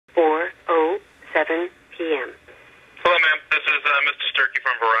p.m. Hello, ma'am. This is Mr. Sturkey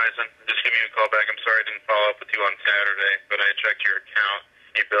from Verizon. Just giving you a call back. I'm sorry I didn't follow up with you on Saturday, but I checked your account.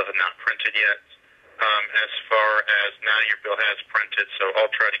 Your bill had not printed yet. As far as now, your bill has printed, so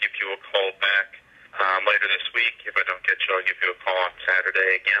I'll try to give you a call back later this week. If I don't get you, I'll give you a call on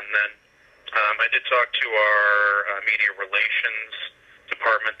Saturday again then. I did talk to our media relations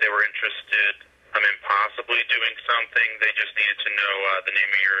department. They were interested in possibly doing something. They just needed to know the name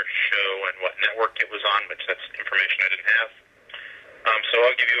of your show and what network it was on, which that's information I didn't have. So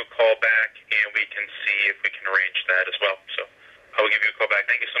I'll give you a call back, and we can see if we can arrange that as well. So I will give you a call back.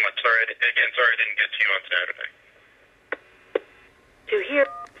 Thank you so much. Sorry I didn't get to you on Saturday. To hear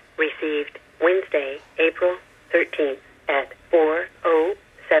received Wednesday, April 13th at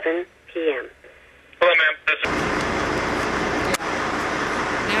 4:07 p.m. Hello, ma'am. This is...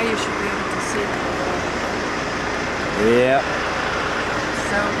 Now you should be able to see it. Yep.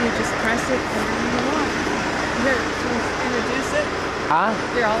 So you just press it and then you want. Here, can you introduce it? Huh?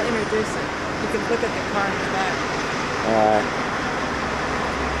 Here, I'll introduce it. You can look at the car in the back.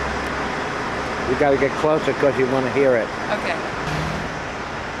 You got to get closer because you want to hear it. Okay.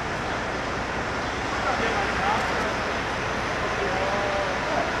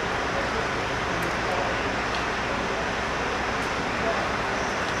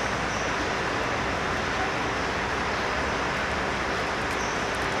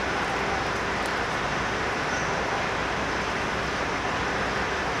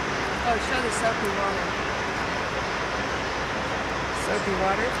 Oh, show the soapy water. Soapy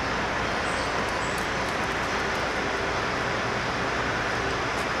water.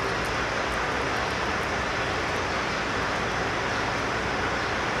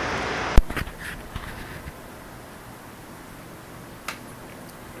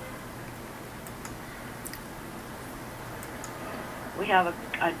 We have a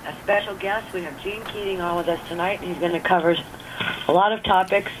special guest. We have Jean Keating on with us tonight. He's going to cover a lot of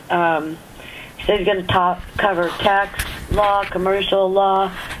topics. He says he's going to cover tax law, commercial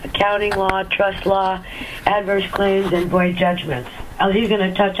law, accounting law, trust law, adverse claims, and void judgments. He's going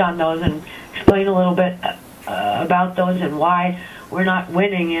to touch on those and explain a little bit about those and why we're not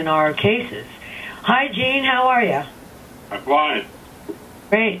winning in our cases. Hi, Jean. How are you? I'm fine.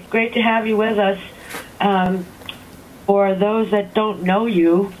 Great to have you with us. For those that don't know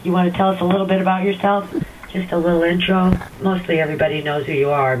you, you want to tell us a little bit about yourself? Just a little intro. Mostly everybody knows who you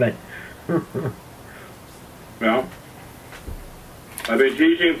are, but... Well, I've been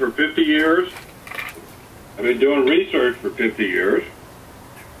teaching for 50 years. I've been doing research for 50 years.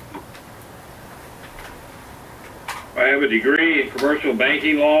 I have a degree in commercial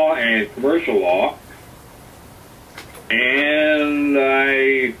banking law and commercial law. And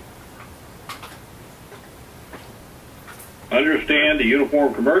I understand the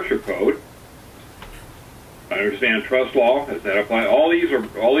Uniform Commercial Code. I understand trust law as that apply. All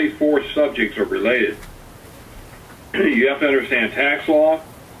these four subjects are related. You have to understand tax law,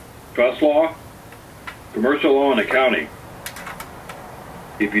 trust law, commercial law, and accounting.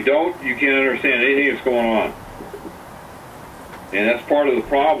 If you don't, you can't understand anything that's going on. And that's part of the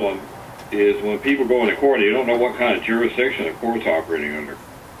problem, is when people go into court, you don't know what kind of jurisdiction the court's operating under.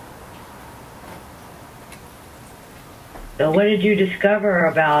 So what did you discover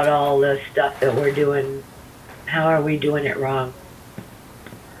about all this stuff that we're doing? How are we doing it wrong?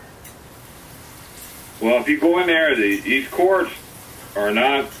 Well, if you go in there, these courts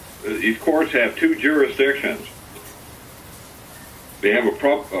have two jurisdictions. They have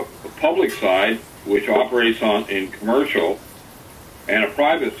a public side, which operates in commercial, and a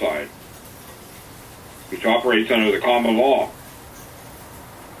private side, which operates under the common law.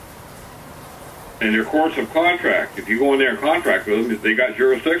 And they're courts of contract. If you go in there and contract with them, they got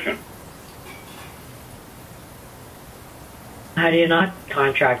jurisdiction. How do you not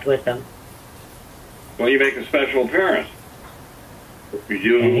contract with them? Well, you make a special appearance. You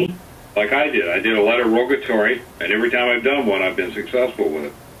do, like I did. I did a letter rogatory, and every time I've done one, I've been successful with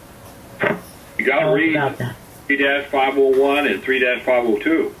it. You got to read 3-501 and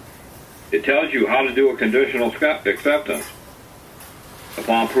 3-502. It tells you how to do a conditional acceptance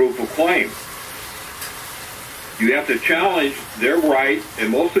upon proof of claim. You have to challenge their right, and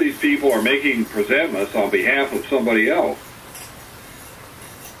most of these people are making presentments on behalf of somebody else.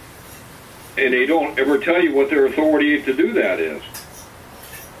 And they don't ever tell you what their authority to do that is.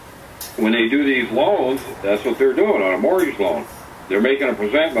 When they do these loans, that's what they're doing on a mortgage loan. They're making a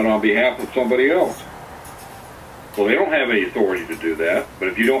presentment on behalf of somebody else. Well, they don't have any authority to do that, but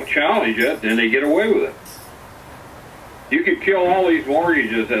if you don't challenge it, then they get away with it. You could kill all these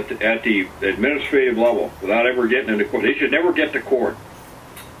mortgages at the administrative level without ever getting into court. They should never get to court.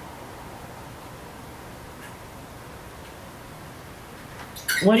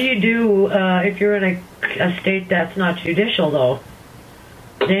 What do you do if you're in a state that's not judicial, though?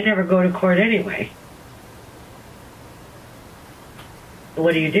 They never go to court anyway.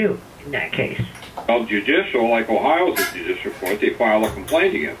 What do you do in that case? Well, judicial, like Ohio's a judicial court, they file a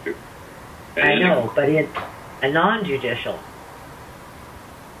complaint against you. I know, but in a non-judicial.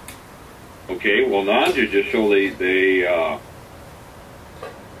 Okay, well, non-judicial, they they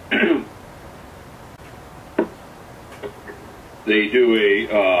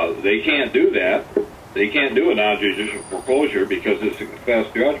do they can't do that. They can't do a non-judicial foreclosure because it's a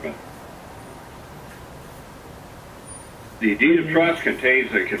confessed judgment. The deed of trust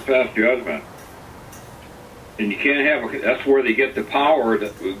contains a confessed judgment. And you can't have that's where they get the power.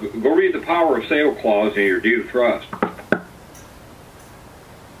 Go read the power of sale clause in your deed of trust.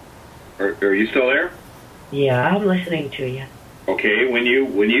 Are you still there? Yeah, I'm listening to you. Okay, when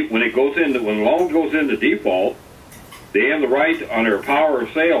the loan goes into default, they have the right under power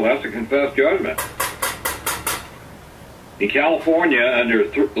of sale. That's a confessed judgment. In California, under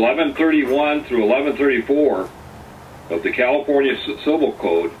 1131 through 1134 of the California Civil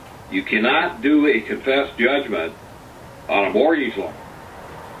Code, you cannot do a confessed judgment on a mortgage loan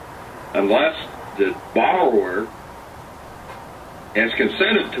unless the borrower has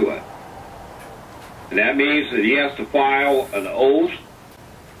consented to it. And that means that he has to file an oath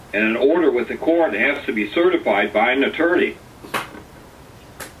and an order with the court that has to be certified by an attorney.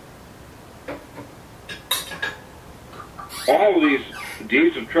 All of these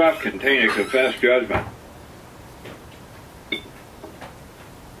deeds of trust contain a confessed judgment.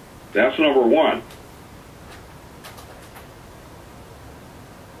 That's number one.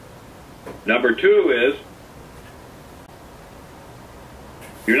 Number two is,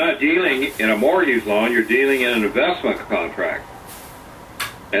 you're not dealing in a mortgage loan, you're dealing in an investment contract.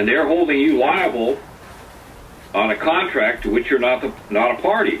 And they're holding you liable on a contract to which you're not a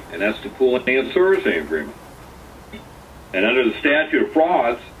party, and that's the pooling and servicing agreement. And under the statute of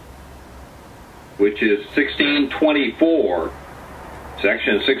frauds, which is 1624,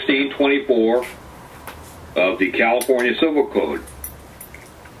 section 1624 of the California Civil Code,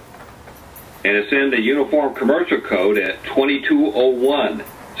 and it's in the Uniform Commercial Code at 2201,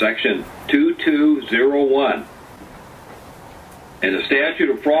 section 2201. And the statute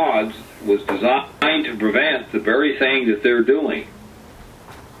of frauds was designed to prevent the very thing that they're doing.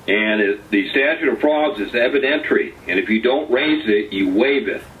 And the statute of frauds is evidentiary, and if you don't raise it, you waive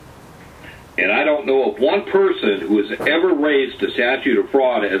it. And I don't know of one person who has ever raised the statute of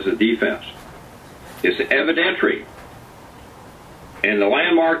fraud as a defense. It's evidentiary. And the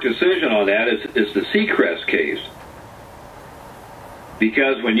landmark decision on that is the Seacrest case.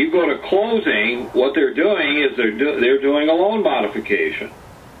 Because when you go to closing, what they're doing is they're doing a loan modification.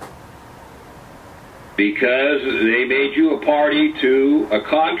 Because they made you a party to a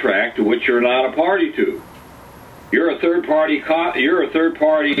contract to which you're not a party to. You're a third party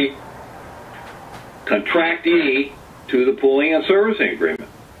contractee to the pooling and servicing agreement.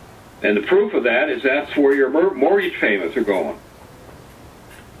 And the proof of that is that's where your mortgage payments are going.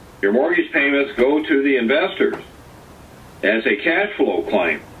 Your mortgage payments go to the investors as a cash flow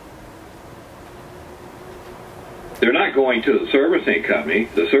claim. They're not going to the servicing company.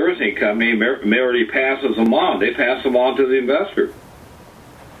 The servicing company merely passes them on. They pass them on to the investor.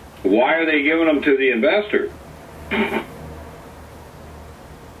 Why are they giving them to the investor?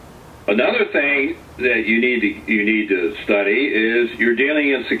 Another thing that you need to study is you're dealing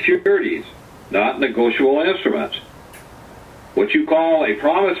in securities, not negotiable instruments. What you call a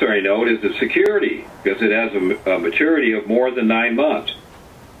promissory note is a security because it has a maturity of more than 9 months.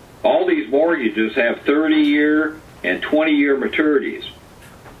 All these mortgages have 30-year and 20-year maturities.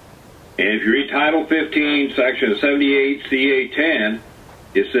 And if you read Title 15, Section 78, CA10,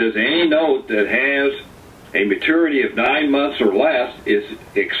 it says any note that has a maturity of 9 months or less is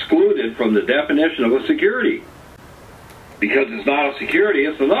excluded from the definition of a security. Because it's not a security,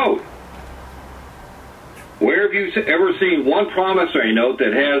 it's a note. Where have you ever seen one promissory note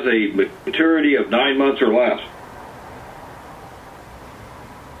that has a maturity of 9 months or less?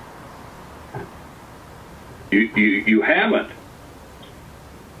 You haven't.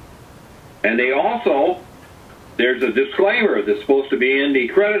 And they also, there's a disclaimer that's supposed to be in the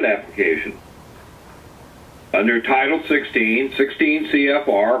credit application. Under Title 16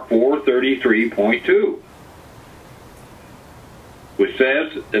 CFR 433.2, which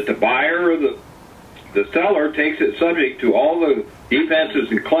says that the buyer or the seller takes it subject to all the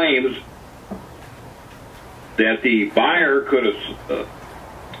defenses and claims that the buyer could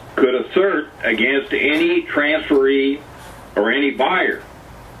assert against any transferee or any buyer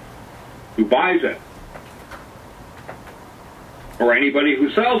who buys it. or anybody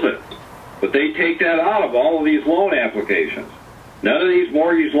who sells it. But they take that out of all of these loan applications. None of these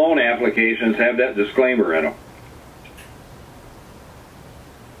mortgage loan applications have that disclaimer in them.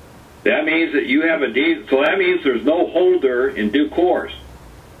 That means that you have a deed, so that means there's no holder in due course.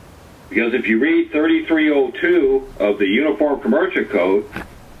 Because if you read 3302 of the Uniform Commercial Code,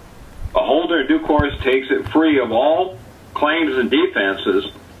 a holder in due course takes it free of all claims and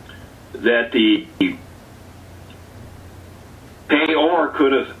defenses that the payor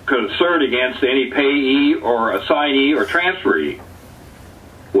could assert against any payee or assignee or transferee.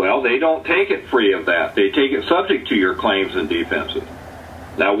 Well, they don't take it free of that. They take it subject to your claims and defenses.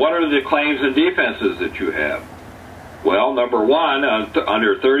 Now, what are the claims and defenses that you have? Well, number one,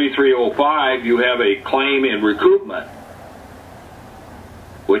 under 3305, you have a claim in recoupment,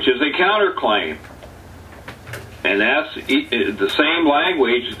 which is a counterclaim. And that's the same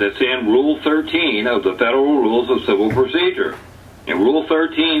language that's in Rule 13 of the Federal Rules of Civil Procedure. And Rule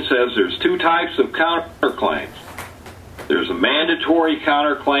 13 says there's two types of counterclaims. There's a mandatory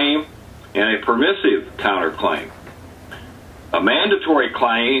counterclaim and a permissive counterclaim. A mandatory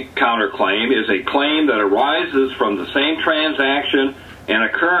counterclaim is a claim that arises from the same transaction and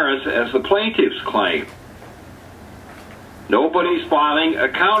occurrence as the plaintiff's claim. Nobody's filing a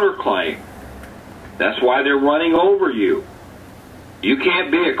counterclaim. That's why they're running over you. You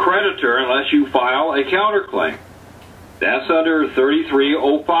can't be a creditor unless you file a counterclaim. That's under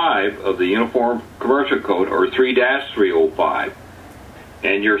 3305 of the Uniform Commercial Code, or 3-305.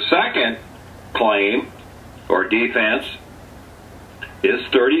 And your second claim or defense is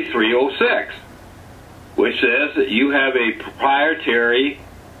 3306, which says that you have a proprietary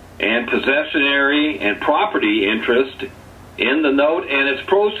and possessionary and property interest in the note and its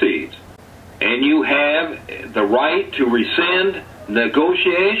proceeds, and you have the right to rescind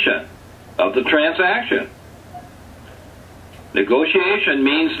negotiation of the transaction. Negotiation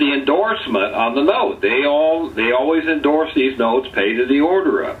means the endorsement on the note. They always endorse these notes paid to the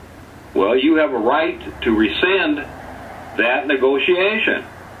orderer. Well, you have a right to rescind that negotiation.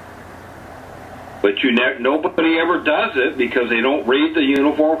 But nobody ever does it because they don't read the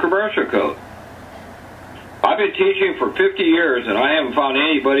Uniform Commercial Code. I've been teaching for 50 years, and I haven't found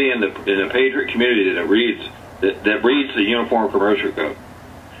anybody in the Patriot community that reads the Uniform Commercial Code.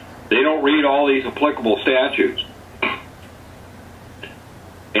 They don't read all these applicable statutes.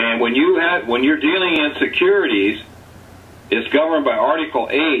 And when you're dealing in securities, it's governed by Article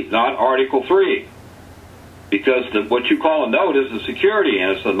 8, not Article 3. Because what you call a note is a security,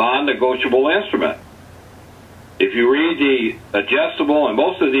 and it's a non-negotiable instrument. If you read the adjustable, and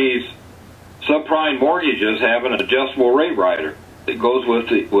most of these subprime mortgages have an adjustable rate rider that goes with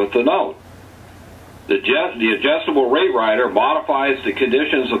the note. The adjustable rate rider modifies the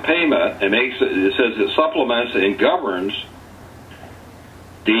conditions of payment and it says it supplements and governs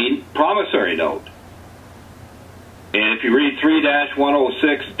the promissory note. And if you read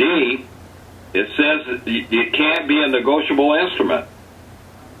 3-106D, it says that it can't be a negotiable instrument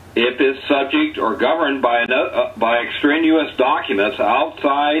if it's subject or governed by extraneous documents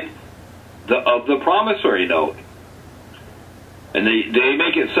outside of the promissory note. And they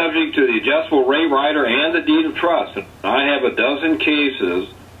make it subject to the adjustable rate rider and the deed of trust. And I have a dozen cases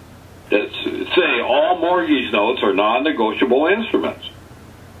that say all mortgage notes are non-negotiable instruments.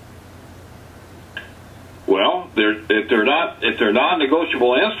 Well, if they're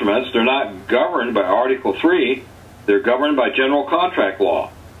non-negotiable instruments, they're not governed by Article 3. They're governed by general contract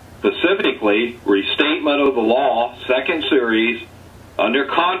law, specifically Restatement of the Law, Second Series, under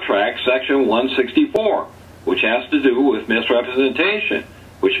Contract, Section 164, which has to do with misrepresentation,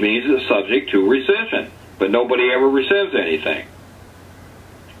 which means it's subject to rescission, but nobody ever rescinds anything.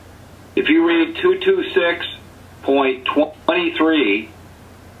 If you read 226.23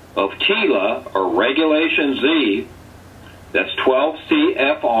 of TILA, or Regulation Z, that's 12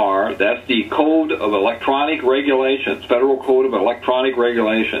 CFR, that's the Code of Electronic Regulations, Federal Code of Electronic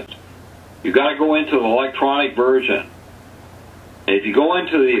Regulations. You've got to go into the electronic version. And if you go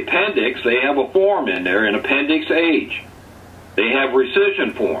into the appendix, they have a form in there, in Appendix H. They have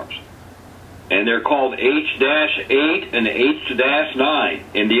rescission forms. And they're called H-8 and H-9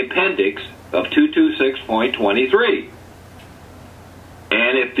 in the appendix of 226.23.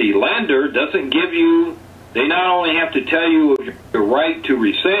 And if the lender doesn't give you, they not only have to tell you your right to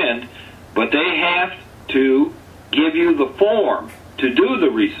rescind, but they have to give you the form to do the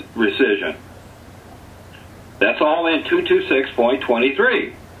rescission. That's all in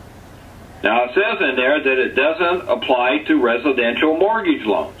 226.23. Now, it says in there that it doesn't apply to residential mortgage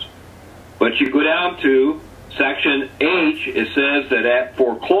loans. But you go down to Section H, it says that at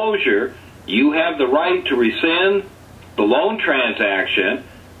foreclosure, you have the right to rescind the loan transaction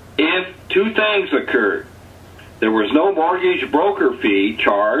if two things occurred. There was no mortgage broker fee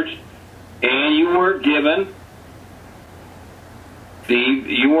charged, and you weren't given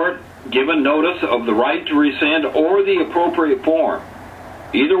notice of the right to rescind or the appropriate form.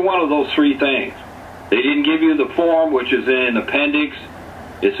 Either one of those three things. They didn't give you the form, which is in appendix.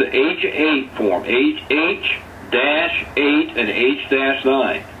 It's an H8 form, H-8 and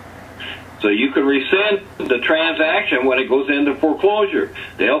H-9. So you can rescind the transaction when it goes into foreclosure.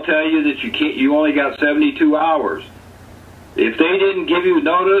 They'll tell you that you only got 72 hours. If they didn't give you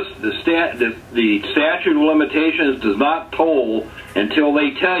notice, the statute of limitations does not toll until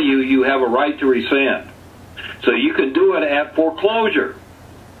they tell you you have a right to rescind. So you can do it at foreclosure.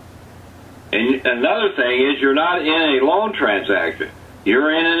 And another thing is you're not in a loan transaction.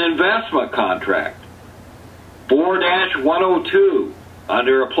 You're in an investment contract. 4-102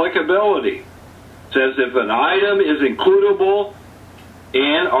 under applicability says if an item is includable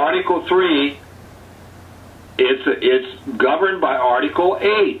in Article 3, it's governed by Article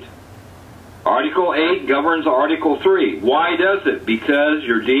 8. Article 8 governs Article 3. Why does it? Because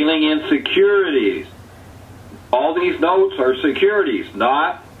you're dealing in securities. All these notes are securities,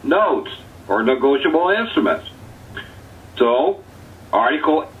 not notes or negotiable instruments. So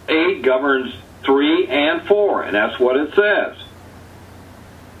Article 8 governs 3 and 4, and that's what it says.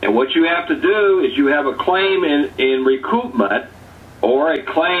 And what you have to do is you have a claim in recoupment or a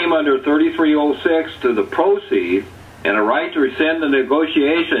claim under 3306 to the proceeds and a right to rescind the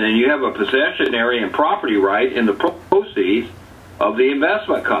negotiation, and you have a possessionary and property right in the proceeds of the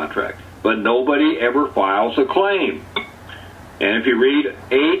investment contract. But nobody ever files a claim. And if you read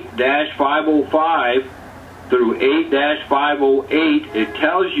 8-505 through 8-508, it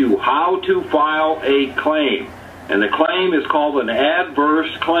tells you how to file a claim. And the claim is called an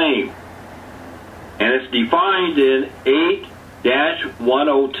adverse claim. And it's defined in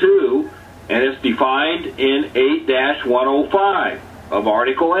 8-102, and it's defined in 8-105 of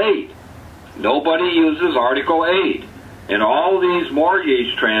Article 8. Nobody uses Article 8. And all these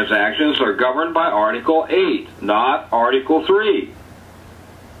mortgage transactions are governed by Article 8, not Article 3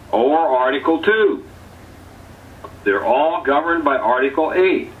 or Article 2. They're all governed by Article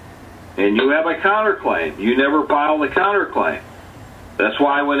 8. And you have a counterclaim. You never file the counterclaim. That's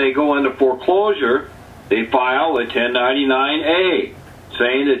why when they go into foreclosure, they file a 1099-A,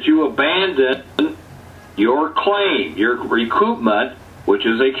 saying that you abandon your claim, your recoupment, which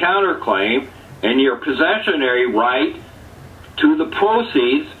is a counterclaim, and your possessionary right to the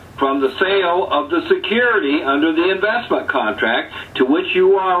proceeds from the sale of the security under the investment contract to which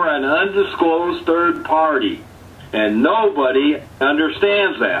you are an undisclosed third party. And nobody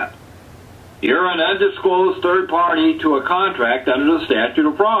understands that. You're an undisclosed third party to a contract under the statute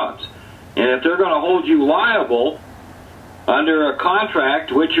of frauds. And if they're going to hold you liable under a contract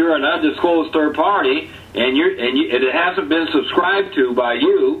to which you're an undisclosed third party and it hasn't been subscribed to by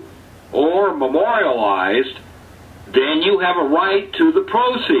you or memorialized, then you have a right to the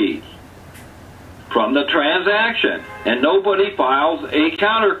proceeds from the transaction. And nobody files a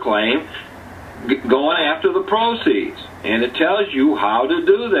counterclaim going after the proceeds. And it tells you how to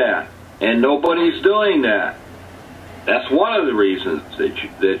do that. And nobody's doing that. That's one of the reasons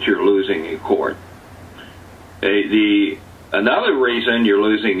that you're losing in court. Another reason you're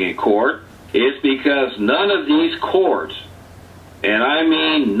losing in court is because none of these courts, and I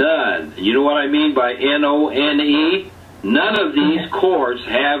mean none, you know what I mean by N-O-N-E? None of these courts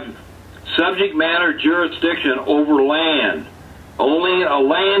have subject matter jurisdiction over land. Only a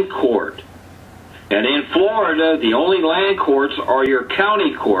land court. And in Florida, the only land courts are your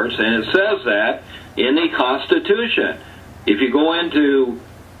county courts, and it says that in the Constitution. If you go into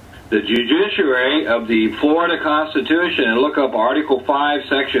the judiciary of the Florida Constitution and look up Article 5,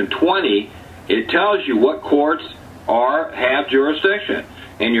 Section 20, it tells you what courts have jurisdiction.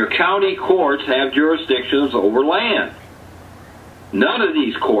 And your county courts have jurisdictions over land. None of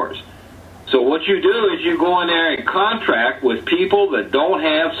these courts. So what you do is you go in there and contract with people that don't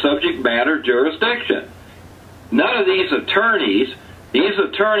have subject matter jurisdiction. None of these attorneys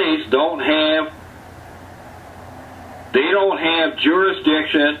don't have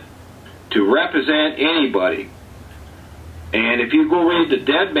jurisdiction to represent anybody. And if you go read the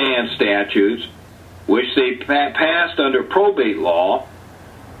dead man statutes, which they passed under probate law,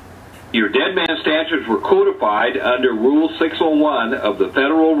 your dead man statutes were codified under Rule 601 of the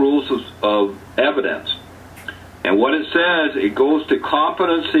Federal Rules of Evidence. And what it says, it goes to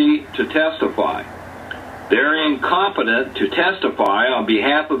competency to testify. They're incompetent to testify on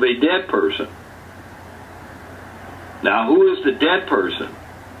behalf of a dead person. Now, who is the dead person?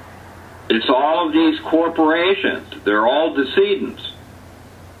 It's all of these corporations. They're all decedents.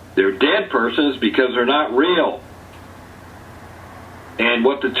 They're dead persons because they're not real. And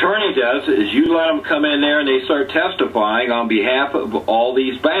what the attorney does is you let them come in there and they start testifying on behalf of all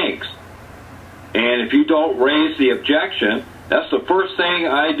these banks. And if you don't raise the objection, that's the first thing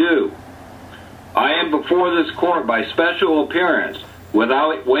I do. I am before this court by special appearance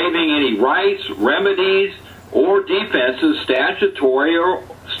without waiving any rights, remedies, or defenses, statutory or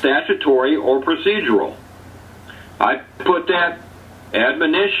procedural. I put that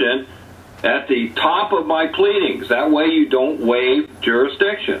admonition at the top of my pleadings. That way you don't waive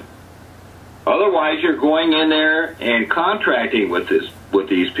jurisdiction. Otherwise, you're going in there and contracting with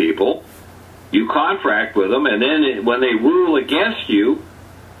these people. You contract with them, and then when they rule against you,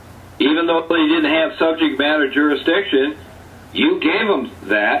 even though they didn't have subject matter jurisdiction, you gave them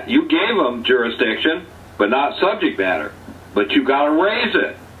that. You gave them jurisdiction, but not subject matter. But you got to raise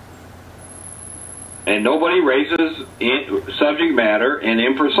it. And nobody raises subject matter in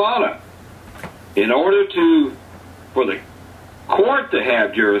impersona. In order for the court to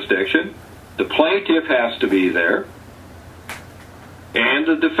have jurisdiction, the plaintiff has to be there, and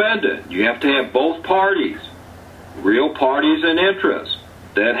the defendant. You have to have both parties, real parties in interest,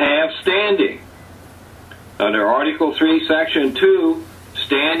 that have standing. Under Article 3, Section 2,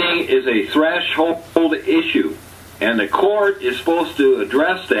 standing is a threshold issue, and the court is supposed to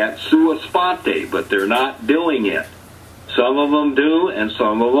address that sua sponte, but they're not doing it. Some of them do, and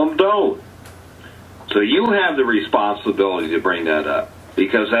some of them don't. So you have the responsibility to bring that up,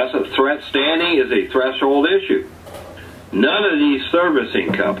 because that's a threat. Standing is a threshold issue. None of these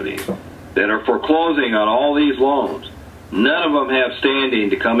servicing companies that are foreclosing on all these loans, none of them have standing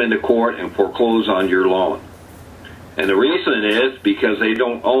to come into court and foreclose on your loan. And the reason is because they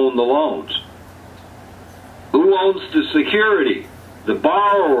don't own the loans. Who owns the security? The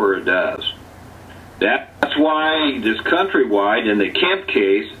borrower does. That's why this Countrywide, in the Kemp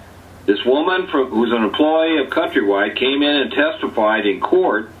case, this woman who's an employee of Countrywide came in and testified in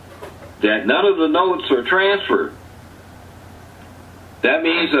court that none of the notes are transferred. That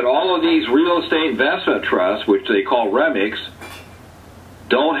means that all of these real estate investment trusts, which they call REMICs,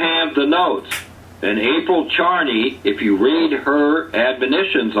 don't have the notes. And April Charney, if you read her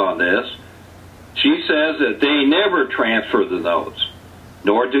admonitions on this, she says that they never transfer the notes,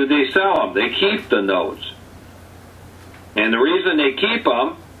 nor do they sell them. They keep the notes. And the reason they keep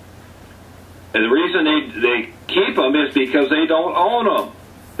them, is because they don't own them.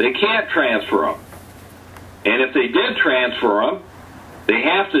 They can't transfer them. And if they did transfer them, they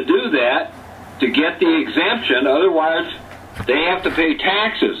have to do that to get the exemption. Otherwise, they have to pay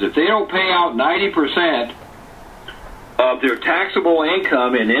taxes. If they don't pay out 90% of their taxable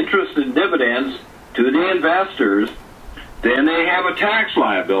income in interest and dividends to the investors, then they have a tax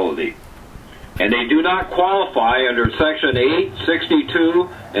liability. And they do not qualify under Section 862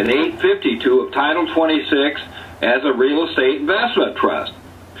 and 852 of Title 26 as a real estate investment trust.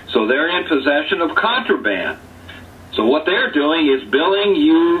 So they're in possession of contraband. So what they're doing is billing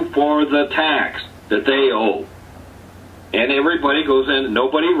you for the tax that they owe. And everybody goes in,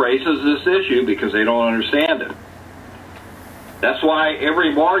 nobody raises this issue because they don't understand it. That's why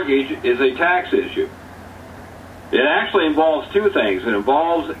every mortgage is a tax issue. It actually involves two things. It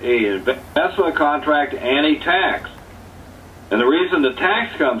involves an investment contract and a tax. And the reason the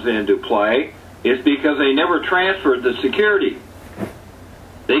tax comes into play is because they never transferred the security.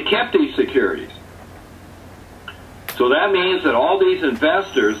 They kept these securities. So that means that all these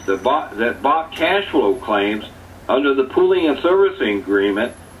investors that bought cash flow claims under the pooling and servicing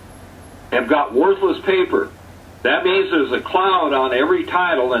agreement have got worthless paper. That means there's a cloud on every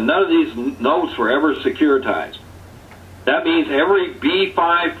title, and none of these notes were ever securitized. That means every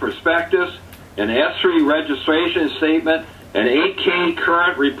B5 prospectus, an S3 registration statement, an 8K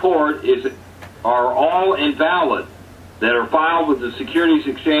current report are all invalid that are filed with the Securities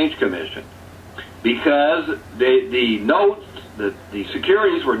Exchange Commission, because the notes, the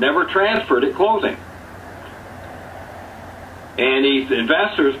securities were never transferred at closing. And these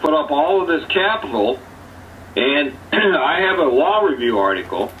investors put up all of this capital, and I have a law review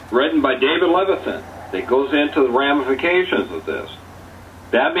article written by David Levithan that goes into the ramifications of this.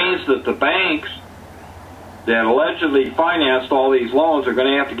 That means that the banks that allegedly financed all these loans are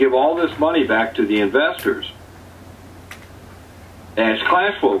going to have to give all this money back to the investors as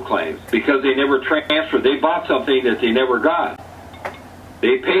cash flow claims, because they never transferred. They bought something that they never got.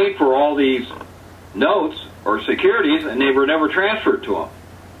 They paid for all these notes or securities, and they were never transferred to them.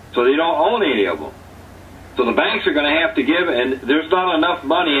 So they don't own any of them. So the banks are going to have to give, and there's not enough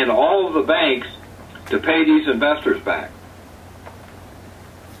money in all of the banks to pay these investors back.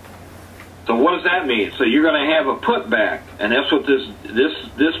 what does that mean? So you're going to have a putback, and that's what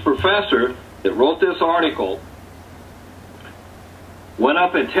this professor that wrote this article went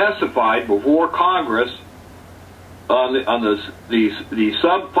up and testified before Congress on the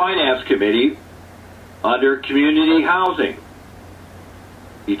sub-finance committee under community housing.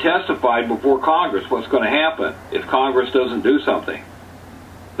 He testified before Congress what's going to happen if Congress doesn't do something.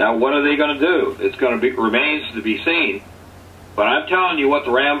 Now, what are they going to do? It's going to be remains to be seen. But I'm telling you what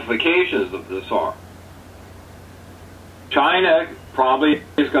the ramifications of this are. China probably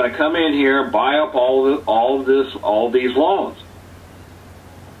is going to come in here and buy up all these loans,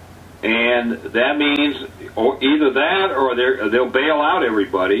 and that means either that or they'll bail out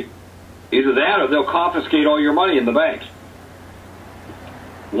everybody. Either that or they'll confiscate all your money in the banks.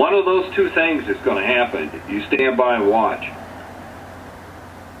 One of those two things is going to happen. You stand by and watch.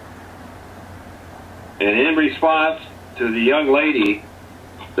 And in response to the young lady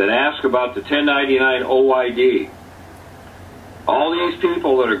that asked about the 1099 OID, all these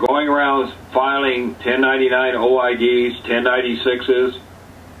people that are going around filing 1099 OIDs, 1096s,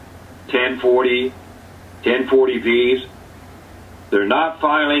 1040, 1040Vs, they're not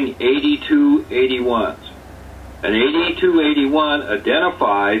filing 8281s. An 8281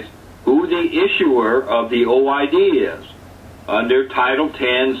 identifies who the issuer of the OID is under Title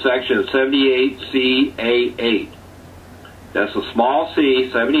 10, Section 78CA8. That's a small c,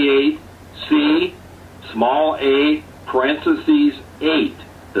 78C, small a, parentheses 8,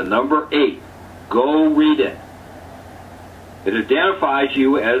 the number 8. Go read it. It identifies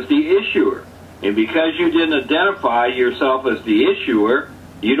you as the issuer. And because you didn't identify yourself as the issuer,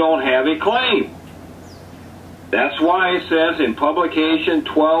 you don't have a claim. That's why it says in publication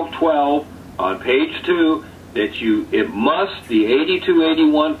 1212 on page 2 that the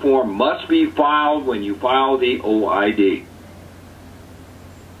 8281 form must be filed when you file the OID.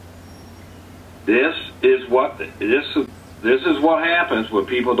 This is what happens when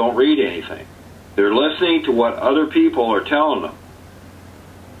people don't read anything. They're listening to what other people are telling them.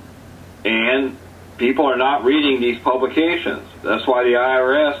 And people are not reading these publications. That's why the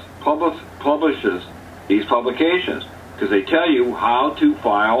IRS publishes these publications, because they tell you how to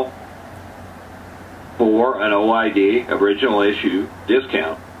file for an OID, original issue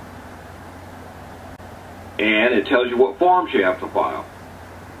discount. And it tells you what forms you have to file.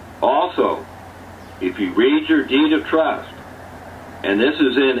 Also, if you read your deed of trust, and this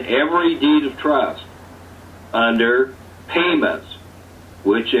is in every deed of trust, under payments,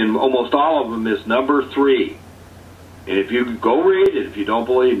 which in almost all of them is number 3. And if you go read it, if you don't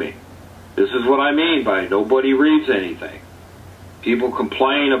believe me, this is what I mean by nobody reads anything. People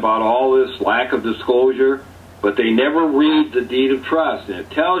complain about all this lack of disclosure, but they never read the deed of trust, and it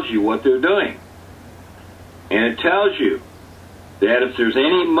tells you what they're doing. And it tells you that if there's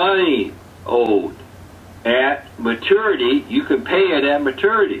any money owed at maturity, you can pay it at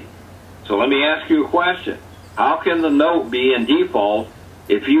maturity. So let me ask you a question. How can the note be in default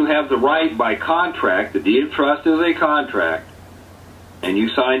if you have the right by contract? The deed of trust is a contract, and you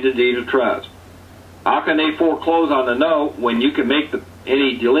signed the deed of trust. How can they foreclose on the note when you can make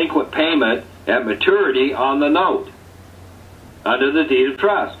any delinquent payment at maturity on the note under the deed of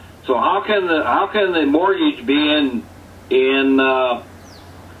trust? So how can the mortgage be in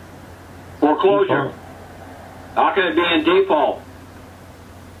foreclosure? Default. How can it be in default?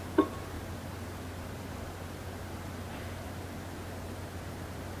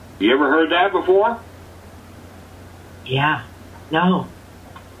 You ever heard that before? Yeah. No.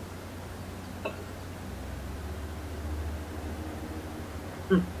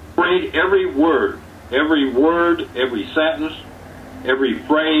 Read every word, every sentence, every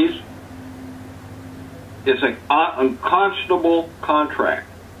phrase. It's an unconscionable contract.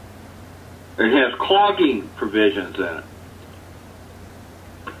 It has clogging provisions in it.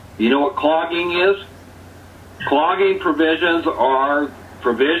 You know what clogging is? Clogging provisions are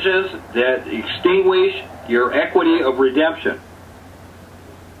provisions that extinguish your equity of redemption.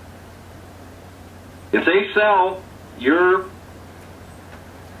 If they sell your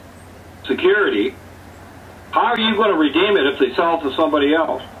security, how are you going to redeem it if they sell it to somebody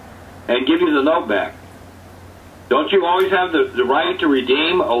else and give you the note back? Don't you always have the right to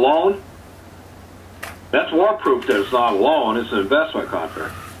redeem a loan? That's more proof that it's not a loan, it's an investment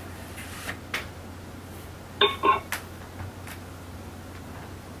contract.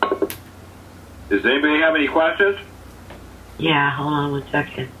 Does anybody have any questions? Yeah, hold on 1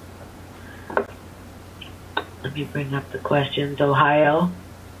 second. Let me bring up the questions. Ohio.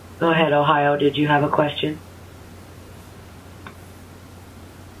 Go ahead, Ohio. Did you have a question?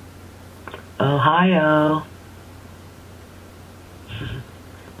 Ohio.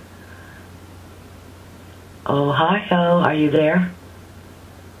 Ohio, are you there?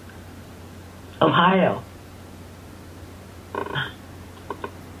 Ohio.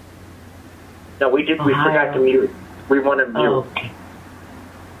 No, we forgot to mute. We want to mute. Oh, okay.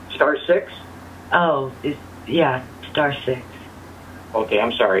 *6? Oh, yeah, *6. Okay,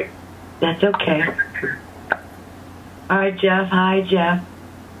 I'm sorry. That's okay. All right, Jeff. Hi, Jeff.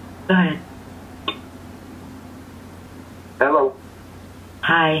 Go ahead. Hello.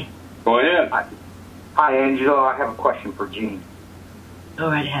 Hi. Go ahead. Hi, Angelo. I have a question for Jean. Go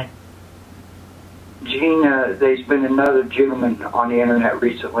right ahead. Jean, there's been another gentleman on the internet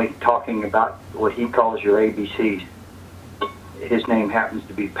recently talking about what he calls your ABCs. His name happens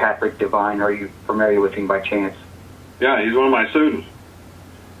to be Patrick Devine. Are you familiar with him by chance? Yeah, he's one of my students.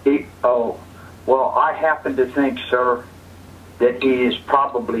 Well, I happen to think, sir, that he is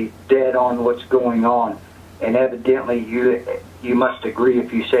probably dead on what's going on. And evidently you must agree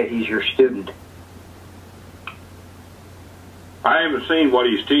if you say he's your student. I haven't seen what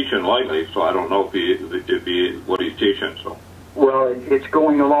he's teaching lately, so I don't know if he what he's teaching. So. Well, it's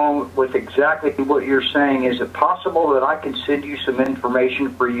going along with exactly what you're saying. Is it possible that I can send you some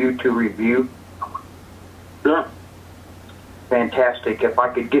information for you to review? Sure. Fantastic. If I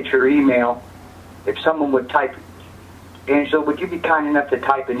could get your email, if someone would type, Angela, would you be kind enough to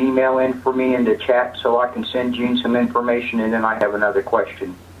type an email in for me in the chat so I can send Jean some information, and then I have another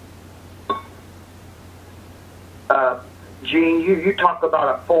question. Jean, you talk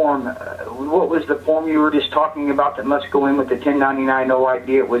about a form. What was the form you were just talking about that must go in with the 1099 no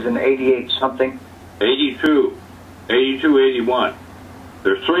ID? It was an 88 something? 82, 81.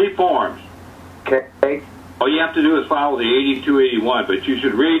 There's 3 forms. Okay. All you have to do is follow the 8281, but you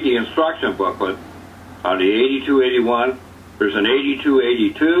should read the instruction booklet on the 8281. There's an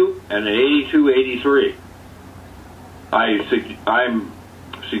 8282 and an 8283. I'm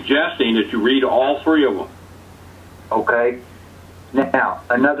suggesting that you read all 3 of them. Okay. Now,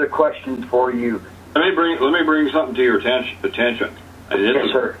 another question for you. Let me bring something to your attention. And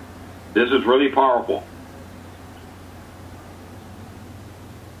Yes, sir. This is really powerful.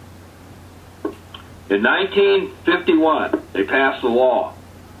 In 1951, they passed a law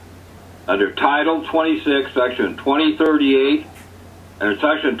under Title 26, Section 2038, and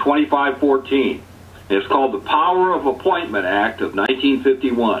Section 2514. It's called the Power of Appointment Act of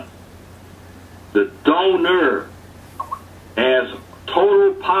 1951. The donor has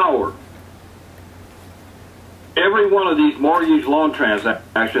total power. Every one of these mortgage loan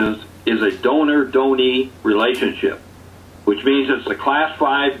transactions is a donor-donee relationship, which means it's a Class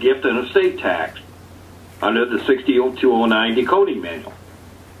 5 gift and estate tax under the 60209 decoding manual.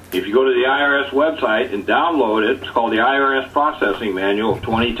 If you go to the IRS website and download it, it's called the IRS Processing Manual of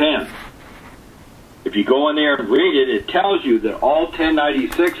 2010. If you go in there and read it, it tells you that all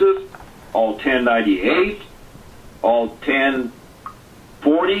 1096s, all 1098s, all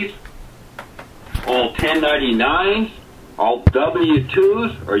 1040s, all 1099s, all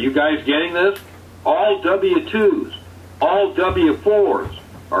W-2s, are you guys getting this? All W-2s, all W-4s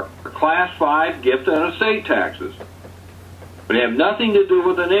are Class 5 gift and estate taxes. But they have nothing to do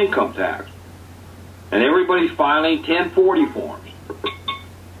with an income tax. And everybody's filing 1040 forms.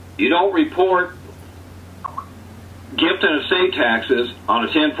 You don't report gift and estate taxes on a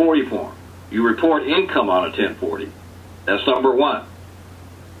 1040 form. You report income on a 1040. That's number one.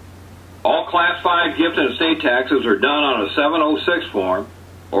 All Class 5 gift and estate taxes are done on a 706 form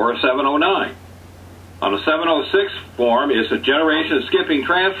or a 709. On a 706 form, it's a generation skipping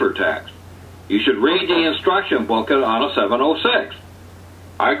transfer tax. You should read the instruction booklet on a 706.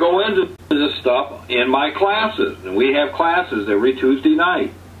 I go into this stuff in my classes, and we have classes every Tuesday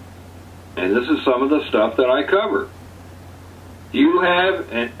night. And this is some of the stuff that I cover. You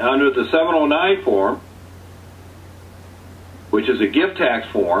have, under the 709 form, which is a gift tax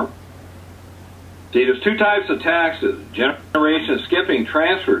form, see, there's 2 types of taxes: generation skipping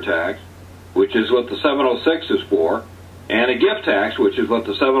transfer tax, which is what the 706 is for, and a gift tax, which is what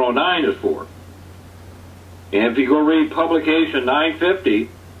the 709 is for. And if you go read Publication 950,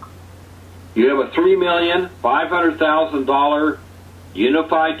 you have a $3,500,000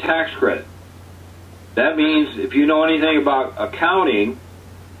 unified tax credit. That means, if you know anything about accounting,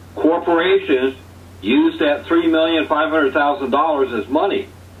 corporations use that $3,500,000 as money.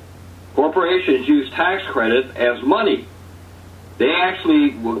 Corporations use tax credits as money. They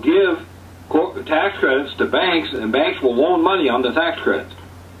actually will give tax credits to banks, and banks will loan money on the tax credits.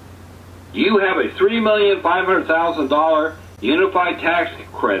 You have a $3,500,000 unified tax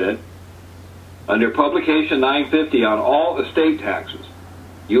credit under Publication 950 on all estate taxes.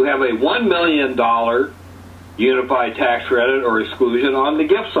 You have a $1 million unified tax credit or exclusion on the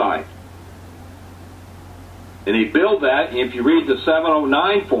gift side. And they billed that, and if you read the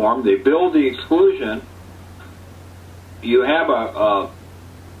 709 form, they billed the exclusion. You have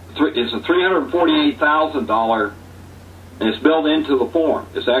it's a $348,000, and it's billed into the form.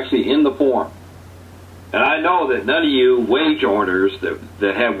 It's actually in the form. And I know that none of you wage earners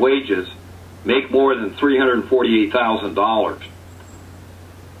that have wages make more than $348,000.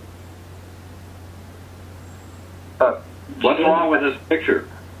 What's wrong with this picture?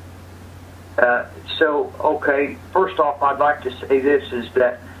 Okay, first off, I'd like to say this is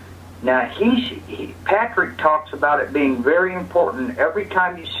that now Patrick talks about it being very important every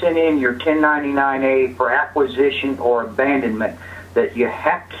time you send in your 1099-A for acquisition or abandonment that you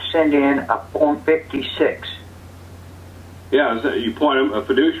have to send in a Form 56. Yeah, you point a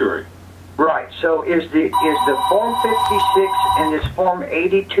fiduciary. Right. So is the Form 56 and this Form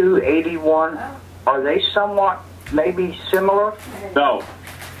 8281, are they somewhat maybe similar? No.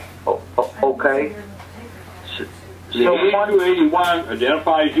 Okay. The 8281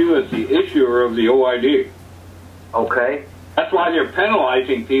 identifies you as the issuer of the OID. Okay. That's why they're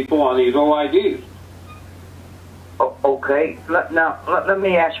penalizing people on these OIDs. Okay. Now, let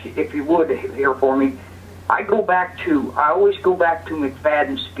me ask you, if you would, here for me. I always go back to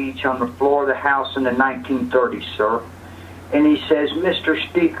McFadden's speech on the floor of the House in the 1930s, sir. And he says, Mr.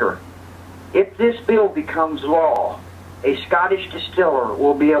 Speaker, if this bill becomes law, a Scottish distiller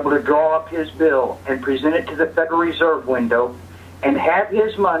will be able to draw up his bill and present it to the Federal Reserve window and have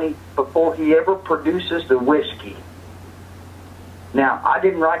his money before he ever produces the whiskey. Now, I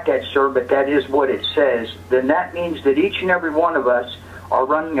didn't write that, sir, but that is what it says. Then that means that each and every one of us are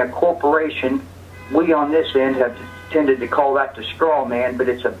running a corporation. We on this end have tended to call that the straw man, but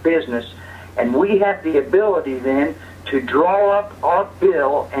it's a business. And we have the ability then to draw up our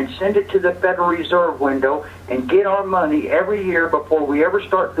bill and send it to the Federal Reserve window and get our money every year before we ever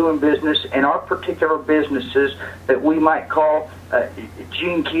start doing business in our particular businesses that we might call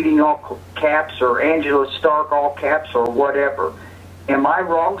Jean Keating all caps or Angela Stark all caps or whatever. Am I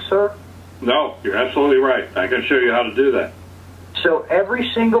wrong, sir? No, you're absolutely right. I can show you how to do that. So every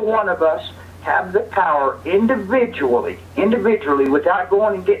single one of us have the power individually, without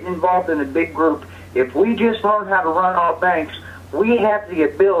going and getting involved in a big group. If we just learn how to run our banks, we have the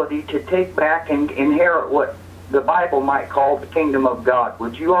ability to take back and inherit what the Bible might call the kingdom of God.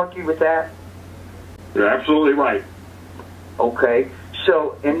 Would you argue with that? You're absolutely right. Okay.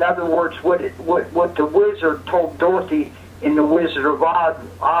 So, in other words, what the wizard told Dorothy in The Wizard of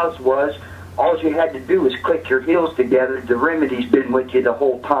Oz was, all you had to do was click your heels together. The remedy's been with you the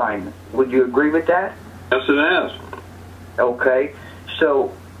whole time. Would you agree with that? Yes, it has. Okay.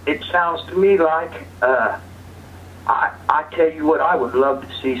 So, it sounds to me like, I tell you what I would love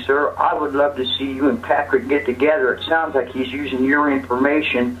to see, sir. I would love to see you and Patrick get together. It sounds like he's using your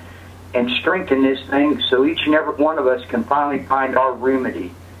information and strengthen this thing so each and every one of us can finally find our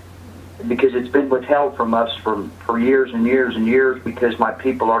remedy. Because it's been withheld from us for years and years and years because my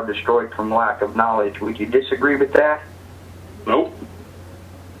people are destroyed from lack of knowledge. Would you disagree with that? Nope.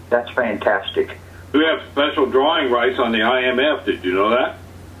 That's fantastic. We have special drawing rights on the IMF. Did you know that?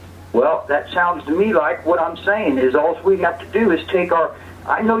 Well, that sounds to me like what I'm saying is all we have to do is take our...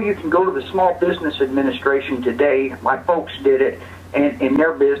 I know you can go to the Small Business Administration today. My folks did it in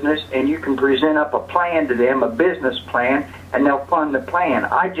their business, and you can present up a plan to them, a business plan, and they'll fund the plan.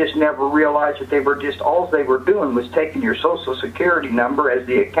 I just never realized that they were just... all they were doing was taking your Social Security number as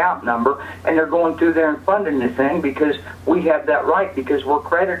the account number, and they're going through there and funding the thing because we have that right because we're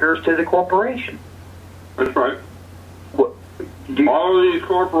creditors to the corporation. That's right. All of these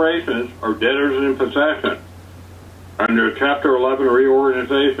corporations are debtors in possession under Chapter 11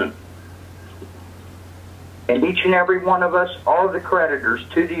 reorganization. And each and every one of us are the creditors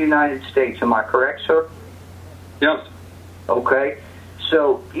to the United States. Am I correct, sir? Yes. Okay.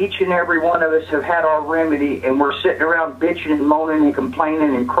 So each and every one of us have had our remedy, and we're sitting around bitching and moaning and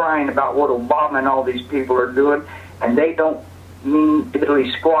complaining and crying about what Obama and all these people are doing, and they don't mean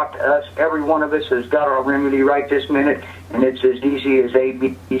diddly squat to us. Every one of us has got our remedy right this minute, and it's as easy as A,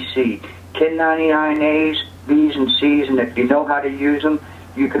 B, C. 1099As, B's, and C's, and if you know how to use them,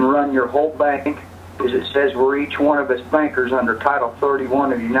 you can run your whole bank, because it says we're each one of us bankers under Title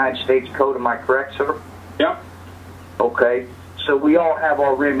 31 of the United States Code. Am I correct, sir? Yep. Okay. So we all have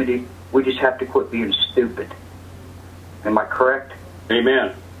our remedy. We just have to quit being stupid. Am I correct?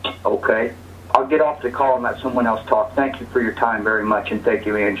 Amen. Okay. I'll get off the call and let someone else talk. Thank you for your time very much, and thank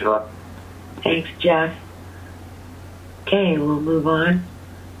you, Angela. Thanks, Jeff. Okay, we'll move on.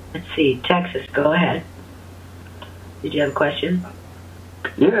 Let's see. Texas, go ahead. Did you have a question?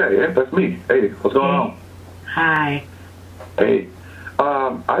 Yeah, that's me. Hey, what's going on? Hi. Hey,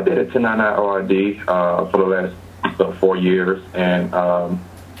 I did a 1099 OID for the last 4 years, and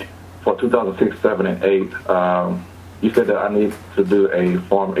for 2006, 7, and 8, you said that I need to do a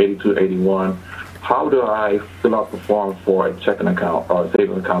Form 8281. How do I fill out the form for a checking account or a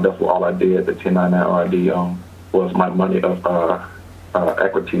savings account? That's what all I did. The 1099 OID was my money of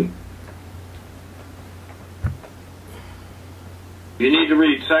equity. You need to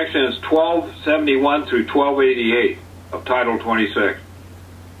read sections 1271 through 1288 of Title 26.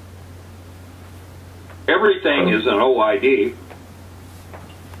 Everything is an OID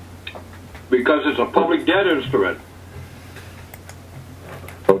because it's a public debt instrument.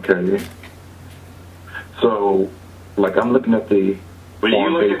 Okay. So, like, I'm looking at the when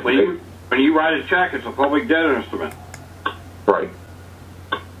you write a check, it's a public debt instrument. Right.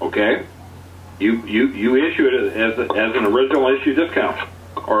 Okay. You issue it as an original issue discount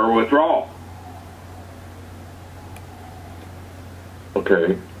or a withdrawal.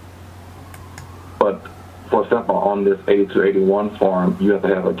 Okay. But, for example, on this 8281 form, you have to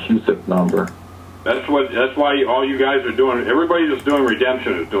have a QSIP number. That's why all you guys are doing. Everybody that's doing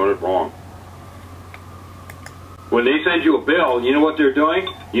redemption is doing it wrong. When they send you a bill, you know what they're doing?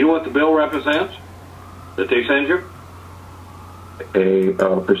 You know what the bill represents that they send you?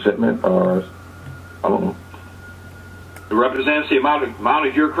 A presentment, or I don't know. It represents the amount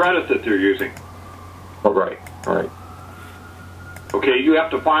of your credit that they're using. Oh, right. Okay, you have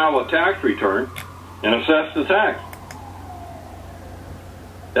to file a tax return and assess the tax.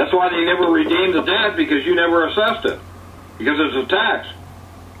 That's why they never redeemed the debt, because you never assessed it, because it's a tax.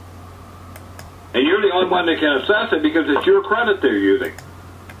 And you're the only one that can assess it because it's your credit they're using.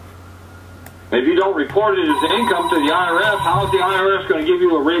 If you don't report it as income to the IRS, how is the IRS going to give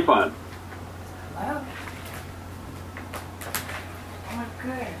you a refund?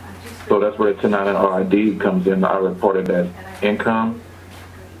 So that's where the 1099 OID comes in. I report it as income.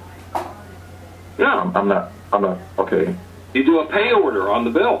 Yeah. I'm not, okay. You do a pay order on the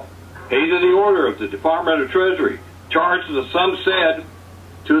bill. Pay to the order of the Department of Treasury. Charge the sum said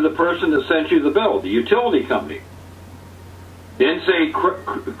to the person that sent you the bill, the utility company. Then say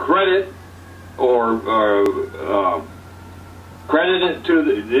credit or credit it to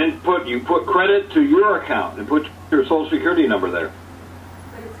the, then you put credit to your account and put your Social Security number there.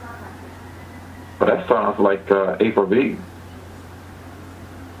 But that sounds like A for B.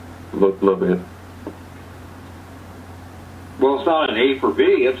 Little bit. Well, it's not an A for B.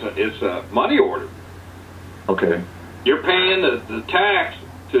 It's a money order. Okay. You're paying the tax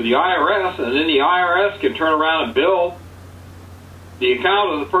to the IRS, and then the IRS can turn around and bill the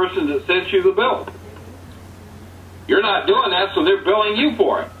account of the person that sent you the bill. You're not doing that, so they're billing you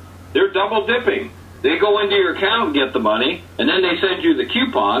for it. They're double dipping. They go into your account and get the money, and then they send you the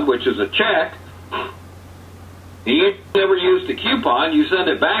coupon, which is a check. And you never use the coupon. You send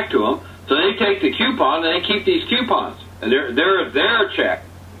it back to them, so they take the coupon and they keep these coupons. And they're their check.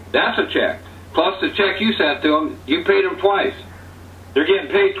 That's a check. Plus the check you sent to them, you paid them twice. They're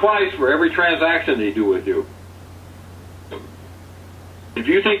getting paid twice for every transaction they do with you. If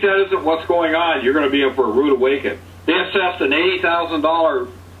you think that isn't what's going on, you're going to be in for a rude awakening. They assessed an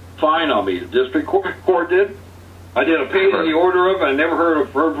 $80,000 fine on me. The district court did. I did a pay to the order of, and I never heard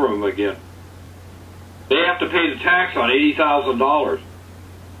from them again. They have to pay the tax on $80,000.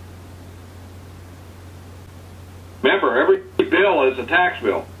 Remember, every bill is a tax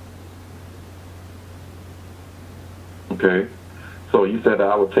bill. Okay. So you said that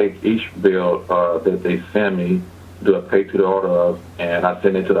I would take each bill that they send me, do a pay to the order of, and I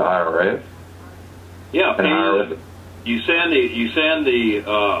send it to the IRS? Yeah, and you send the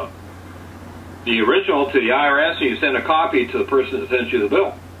original to the IRS, and you send a copy to the person that sends you the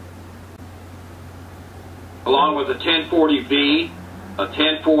bill, along with a 1040V, a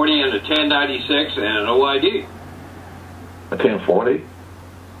 1040, and a 1096, and an OID. A 1040?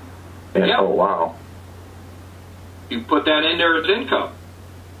 And, yeah. Oh, wow. You put that in there as income.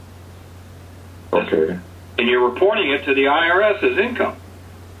 Okay. And you're reporting it to the IRS as income.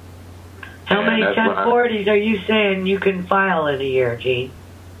 How many 1040s are you saying you can file in a year, Gene?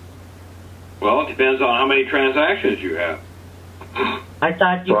 Well, it depends on how many transactions you have. I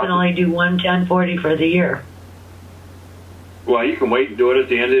thought you can only do one 1040 for the year. Well, you can wait and do it at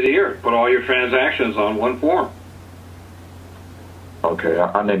the end of the year. Put all your transactions on one form. Okay,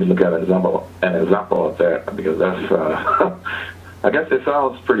 I need to look at an example of that, because that's, I guess it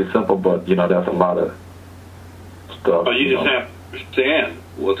sounds pretty simple, but, you know, that's a lot of stuff. Well, you just have to understand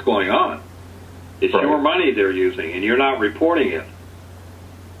what's going on. It's your money they're using, and you're not reporting it.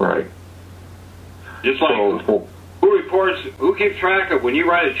 Right. Just like, who keeps track of, when you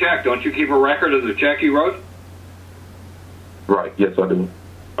write a check, don't you keep a record of the check you wrote? Right. Yes, I do.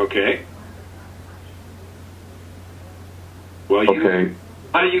 Okay. Well, Okay.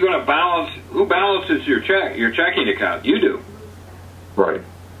 how are you going to balance? Who balances your checking account? You do. Right.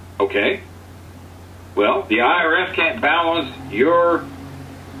 Okay. Well, the IRS can't balance your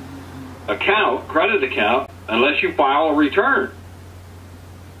credit account, unless you file a return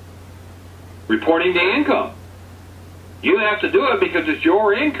reporting the income. You have to do it because it's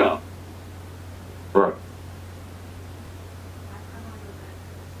your income. Right.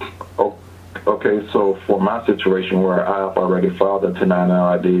 Okay, so for my situation where I have already filed a 1099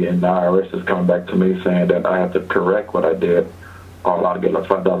 ID and the IRS is coming back to me saying that I have to correct what I did, or I'll get a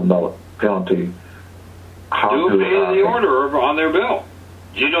 $5,000 penalty. How do pay the order on their bill.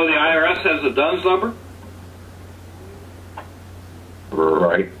 Do you know the IRS has a DUNS number?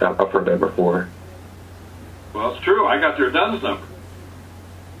 Right, I've heard that before. Well, it's true. I got their DUNS number.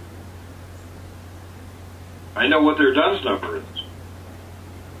 I know what their DUNS number is.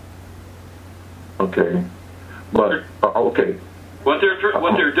 Okay, but okay. What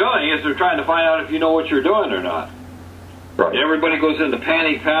they're doing is they're trying to find out if you know what you're doing or not. Right. Everybody goes into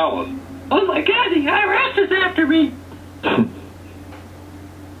panic palace. Oh my God, the IRS is after me.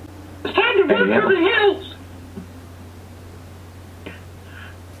 It's time to run for the hills.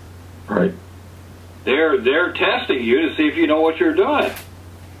 Right. They're testing you to see if you know what you're doing.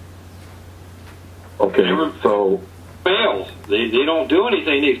 Okay. So fails. They don't do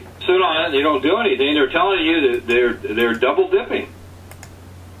anything. They sit on it. They don't do anything. They're telling you that they're double dipping.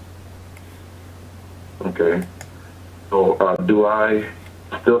 Okay. So do I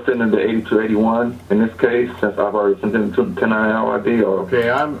still send in the 8281 in this case, since I've already sent in to the 1099 ID? Or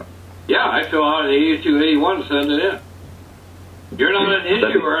yeah, I fill out an 8281 and send it in. You're not an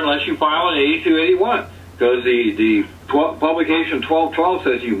issuer unless you file an 8281, because the publication 1212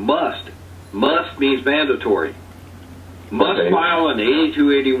 says you must. Must means mandatory. Must file an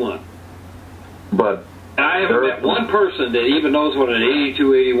 8281. But I haven't met one person that even knows what an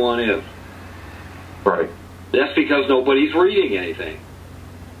 8281 is. Right. That's because nobody's reading anything.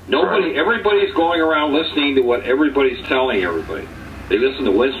 Everybody's going around listening to what everybody's telling everybody. They listen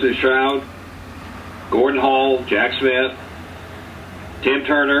to Winston Shroud, Gordon Hall, Jack Smith, Tim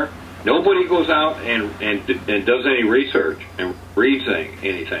Turner. Nobody goes out and does any research and reads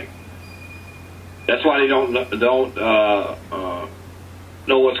anything. That's why they don't know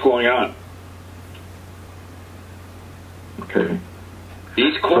what's going on. Okay.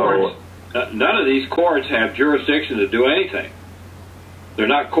 These courts, none of these courts have jurisdiction to do anything. They're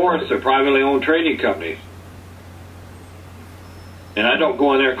not courts; they're privately owned trading companies. And I don't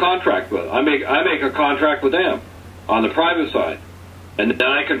go in there and contract with them. I make a contract with them on the private side, and then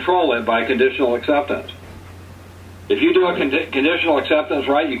I control it by conditional acceptance. If you do a conditional acceptance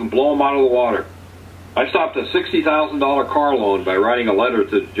right, you can blow them out of the water. I stopped a $60,000 car loan by writing a letter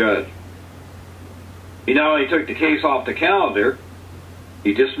to the judge. He not only took the case off the calendar,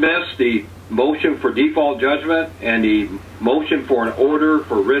 he dismissed the motion for default judgment and the motion for an order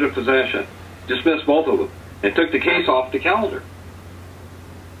for writ of possession. Dismissed both of them and took the case off the calendar.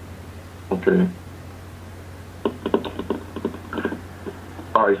 Okay.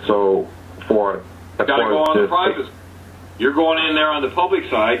 All right, so for... Got to go on the private. You're going in there on the public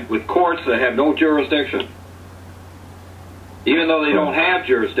side with courts that have no jurisdiction. Even though they don't have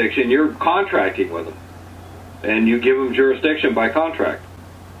jurisdiction, you're contracting with them. And you give them jurisdiction by contract.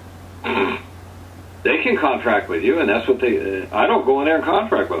 They can contract with you, and that's what they... I don't go in there and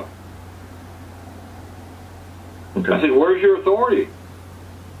contract with them. Okay. I said, where's your authority?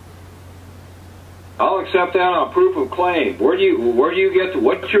 I'll accept that on proof of claim. Where do you get to...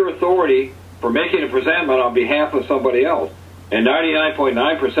 What's your authority for making a presentment on behalf of somebody else? And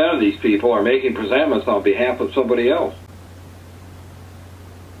 99.9% of these people are making presentments on behalf of somebody else.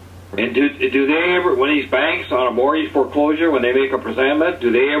 And do they ever, when these banks on a mortgage foreclosure, when they make a presentment,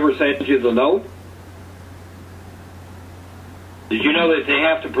 do they ever send you the note? Did you know that they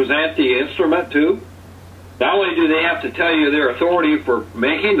have to present the instrument too? Not only do they have to tell you their authority for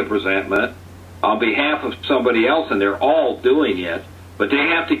making the presentment on behalf of somebody else, and they're all doing it, but they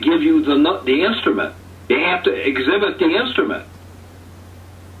have to give you the instrument. They have to exhibit the instrument.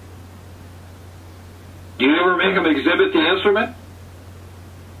 Do you ever make them exhibit the instrument?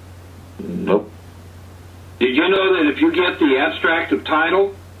 Nope. Did you know that if you get the abstract of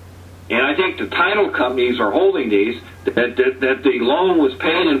title, and I think the title companies are holding these, that the loan was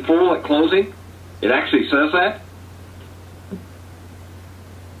paid in full at closing? It actually says that.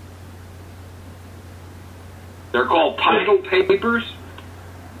 They're called title papers.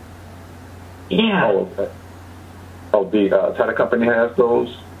 Yeah. Oh, okay. Oh, the title company has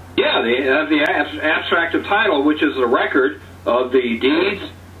those? Yeah, they have the abstract of title, which is a record of the deeds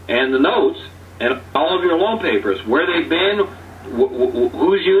and the notes and all of your loan papers, where they've been,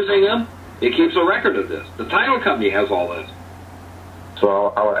 who's using them. It keeps a record of this. The title company has all this.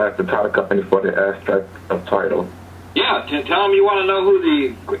 So I'll ask the title company for the abstract of title. Yeah, tell them you want to know who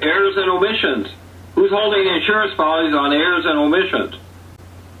the errors and omissions, who's holding the insurance policies on errors and omissions.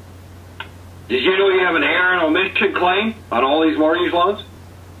 Did you know you have an error and omission claim on all these mortgage loans?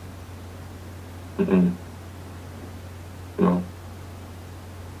 Mm-mm. No.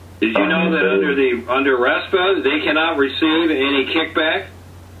 Did you know that under RESPA they cannot receive any kickback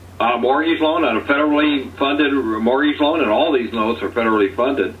on a mortgage loan, on a federally funded mortgage loan, and all these notes are federally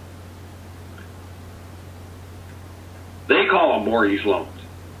funded? They call them mortgage loans.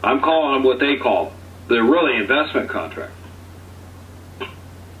 I'm calling them what they call them. They're really investment contracts.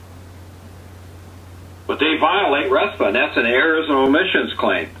 But they violate RESPA, and that's an errors and omissions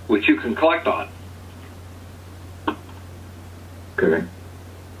claim, which you can collect on. Okay.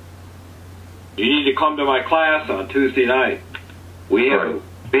 You need to come to my class on Tuesday night. We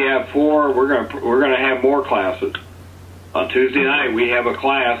have 4. We're gonna have more classes. On Tuesday night we have a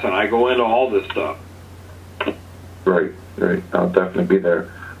class, and I go into all this stuff. Right. I'll definitely be there.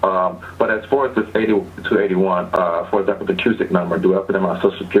 But as far as this 8281, for example, the CUSIC number, do I put in my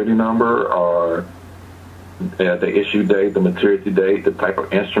Social Security number or the issue date, the maturity date, the type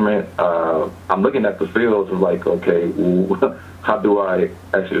of instrument? I'm looking at the fields and like, okay, well, how do I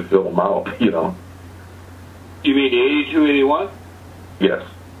actually fill them out? You know. You mean the 8281? Yes.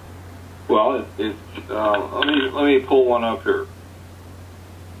 Well, let me pull one up here.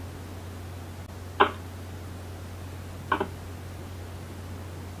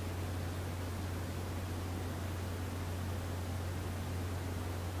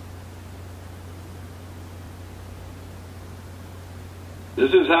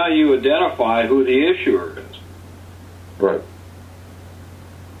 This is how you identify who the issuer is. Right.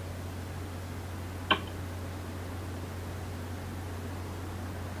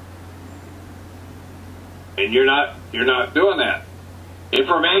 And you're not doing that.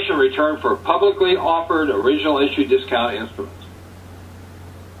 Information returned for publicly offered original issue discount instruments.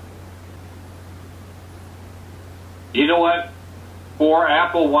 You know what 4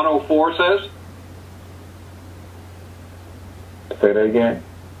 Apple 104 says? Say that again.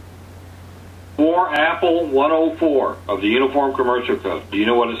 4 Apple 104 of the Uniform Commercial Code. Do you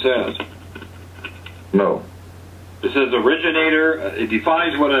know what it says? No. It says originator. It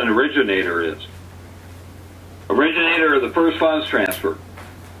defines what an originator is. Originator of the first funds transfer.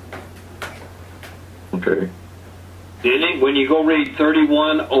 Okay. When you go read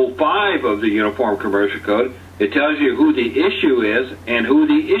 3105 of the Uniform Commercial Code, it tells you who the issue is and who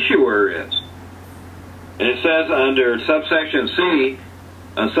the issuer is. And it says under subsection C,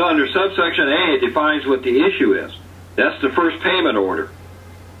 so under subsection A, it defines what the issue is. That's the first payment order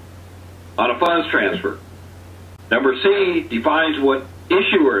on a funds transfer. Number C defines what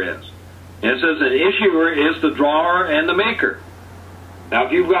issuer is. And it says an issuer is the drawer and the maker. Now,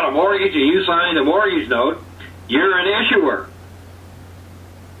 if you've got a mortgage and you signed a mortgage note, you're an issuer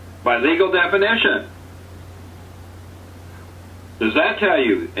by legal definition. Does that tell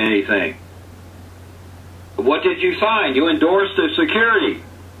you anything? What did you sign? You endorsed the security.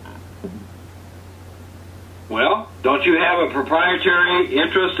 Well, don't you have a proprietary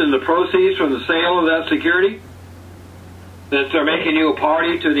interest in the proceeds from the sale of that security? That they're making you a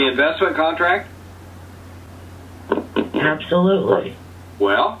party to the investment contract? Absolutely.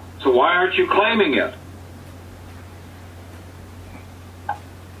 Well, so why aren't you claiming it?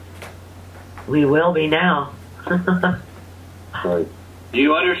 We will be now. Right. Do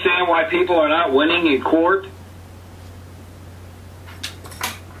you understand why people are not winning in court?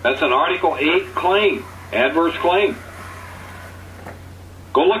 That's an Article 8 claim, adverse claim.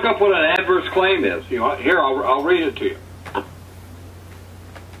 Go look up what an adverse claim is. Here, I'll read it to you.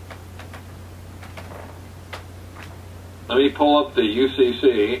 Let me pull up the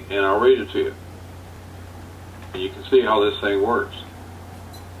UCC and I'll read it to you. And you can see how this thing works.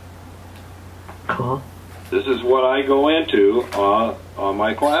 Cool. This is what I go into on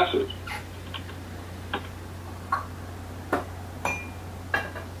my classes.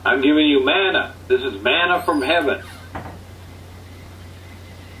 I'm giving you manna. This is manna from heaven.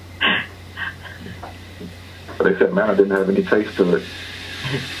 But they said manna didn't have any taste to it.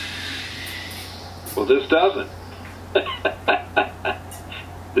 Well, this doesn't.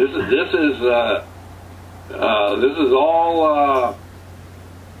 This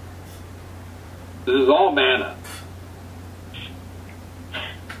is all manna.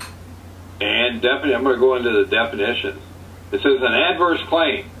 And definitely, I'm going to go into the definitions. It says an adverse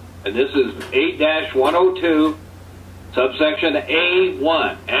claim, and this is 8-102 Subsection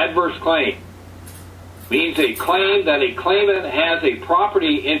A1, adverse claim, means a claim that a claimant has a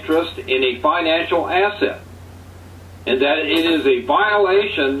property interest in a financial asset, and that it is a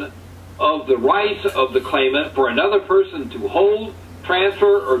violation of the rights of the claimant for another person to hold,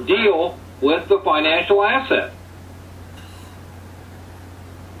 transfer, or deal with the financial asset.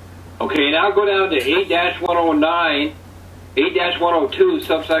 Okay, now go down to 8-109, 8-102,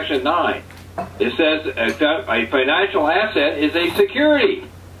 subsection 9. It says a financial asset is a security.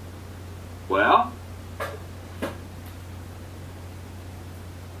 Well,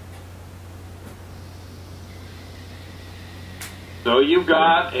 so you've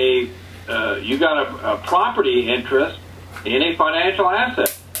got a property interest in a financial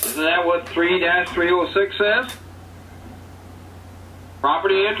asset. Isn't that what 3-306 says?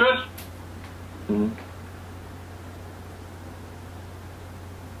 Property interest? Mm-hmm.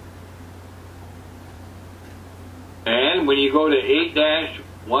 And when you go to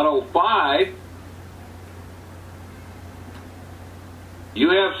 8-105, you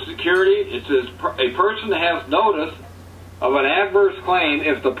have security. It says a person has notice of an adverse claim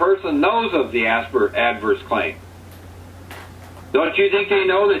if the person knows of the adverse claim. Don't you think they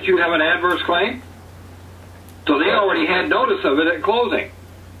know that you have an adverse claim? So they already had notice of it at closing.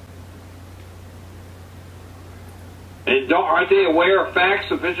 And aren't they aware of facts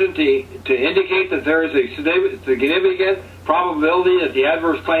sufficient to indicate that there is a significant probability that the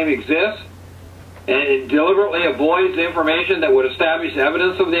adverse claim exists, and it deliberately avoids information that would establish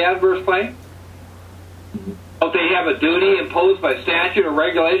evidence of the adverse claim? Don't they have a duty imposed by statute or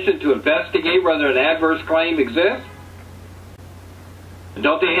regulation to investigate whether an adverse claim exists? And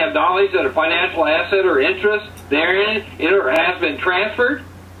don't they have knowledge that a financial asset or interest therein has been transferred?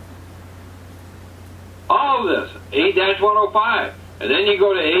 All of this, 8-105. And then you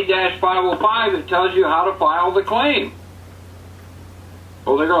go to 8-505, it tells you how to file the claim.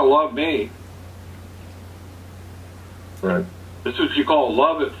 Oh, they're going to love me. Right. This is what you call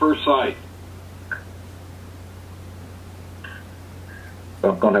love at first sight.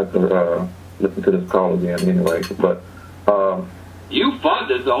 I'm going to have to listen to this call again anyway. But you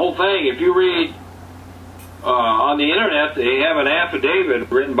funded the whole thing. If you read on the internet, they have an affidavit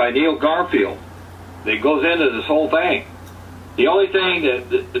written by Neil Garfield that goes into this whole thing. The only thing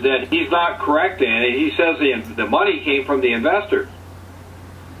that he's not correct in, he says the money came from the investors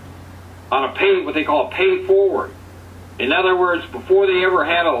on a what they call a pay forward. In other words, before they ever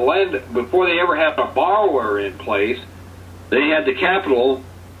had a borrower in place, they had the capital,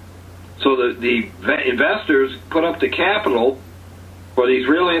 so that the investors put up the capital for these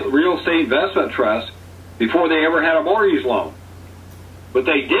real estate investment trusts before they ever had a mortgage loan. But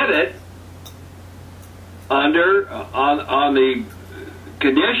they did it on the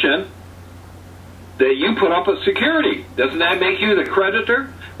condition that you put up a security. Doesn't that make you the creditor?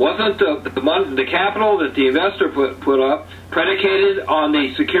 Wasn't the capital that the investor put up predicated on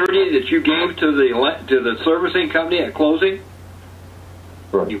the security that you gave to the servicing company at closing?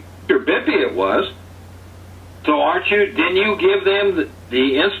 Right. Your bippy it was. So didn't you give them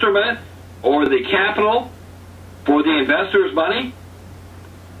the instrument or the capital for the investor's money?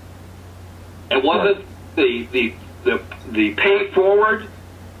 And wasn't the pay forward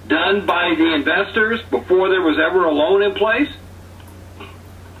done by the investors before there was ever a loan in place?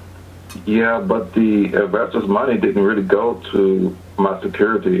 Yeah, but the investors' money didn't really go to my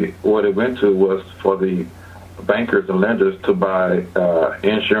security. What it went to was for the bankers and lenders to buy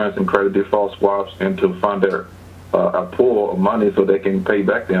insurance and credit default swaps and to fund their a pool of money so they can pay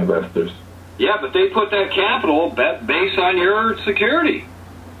back the investors. Yeah, but they put that capital based on your security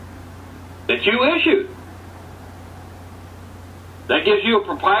that you issued. That gives you a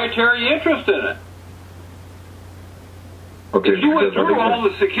proprietary interest in it. Okay. If you went through all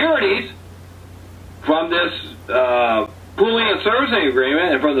the securities from this pooling and servicing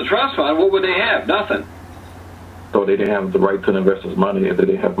agreement and from the trust fund, what would they have? Nothing. So they didn't have the right to the investors' money if they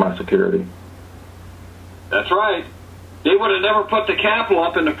didn't have my security. That's right. They would have never put the capital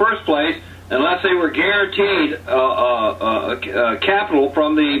up in the first place unless they were guaranteed capital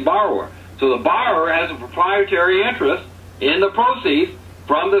from the borrower. So the borrower has a proprietary interest in the proceeds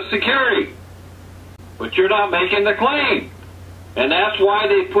from the security. But you're not making the claim. And that's why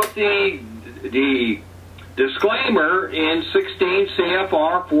they put the disclaimer in 16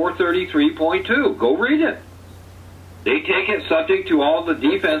 CFR 433.2. Go read it. They take it subject to all the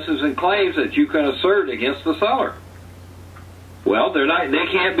defenses and claims that you can assert against the seller. Well, they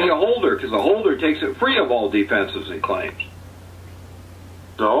can't be a holder because a holder takes it free of all defenses and claims.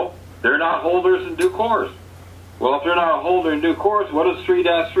 So they're not holders in due course. Well, if they're not a holder in due course, what does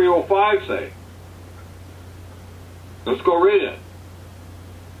 3-305 say? Let's go read it.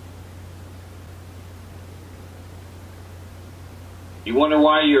 You wonder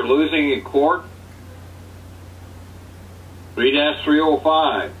why you're losing in court? Read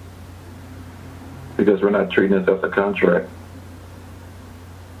S-305. Because we're not treating this as a contract.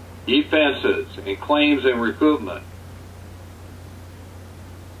 Defenses and claims and recoupment.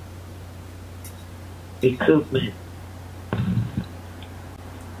 Recoupment.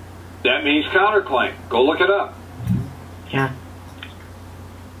 That means counterclaim. Go look it up. Yeah.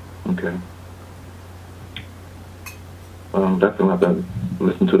 Okay. Definitely have to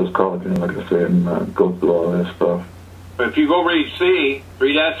listen to this call again, like I said, and go through all that stuff. But if you go read C,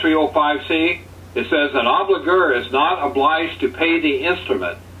 read S-305C, it says an obligor is not obliged to pay the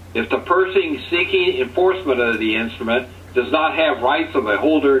instrument if the person seeking enforcement of the instrument does not have rights of a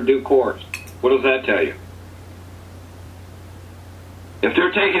holder in due course. What does that tell you? If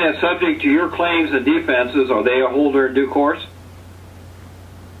they're taking it subject to your claims and defenses, are they a holder in due course?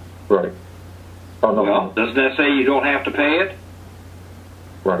 Right. Oh, no. Well, doesn't that say you don't have to pay it?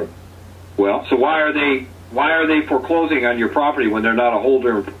 Right. Well, so why are they foreclosing on your property when they're not a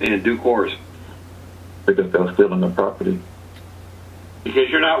holder in due course? Because they're stealing the property. Because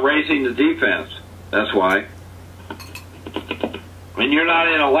you're not raising the defense. That's why. And you're not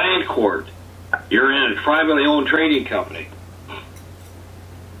in a land court. You're in a privately owned trading company.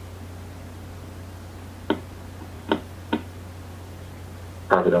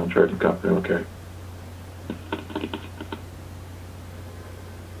 Private owned trading company, okay.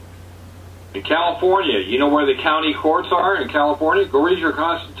 In California, you know where the county courts are in California? Go read your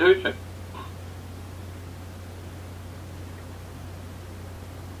Constitution.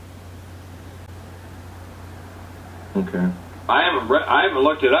 Okay. I haven't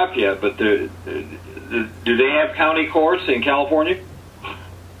looked it up yet, but do they have county courts in California?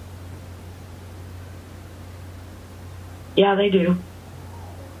 Yeah, they do.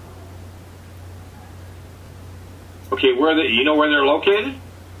 Okay, you know where they're located?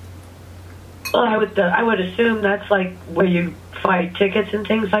 Well, I would assume that's like where you fight tickets and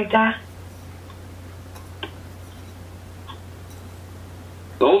things like that.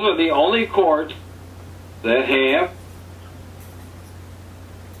 Those are the only courts that have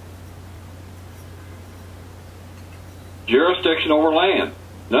jurisdiction over land.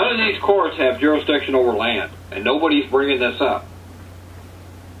 None of these courts have jurisdiction over land, and nobody's bringing this up.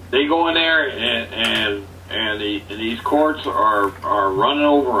 They go in there, and these courts are running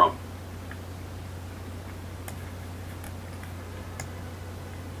over them.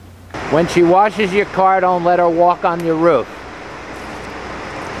 When she washes your car, don't let her walk on your roof. So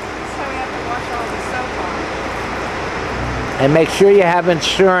we have to wash all the soap off. And make sure you have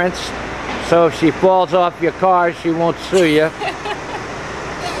insurance, so if she falls off your car, she won't sue you.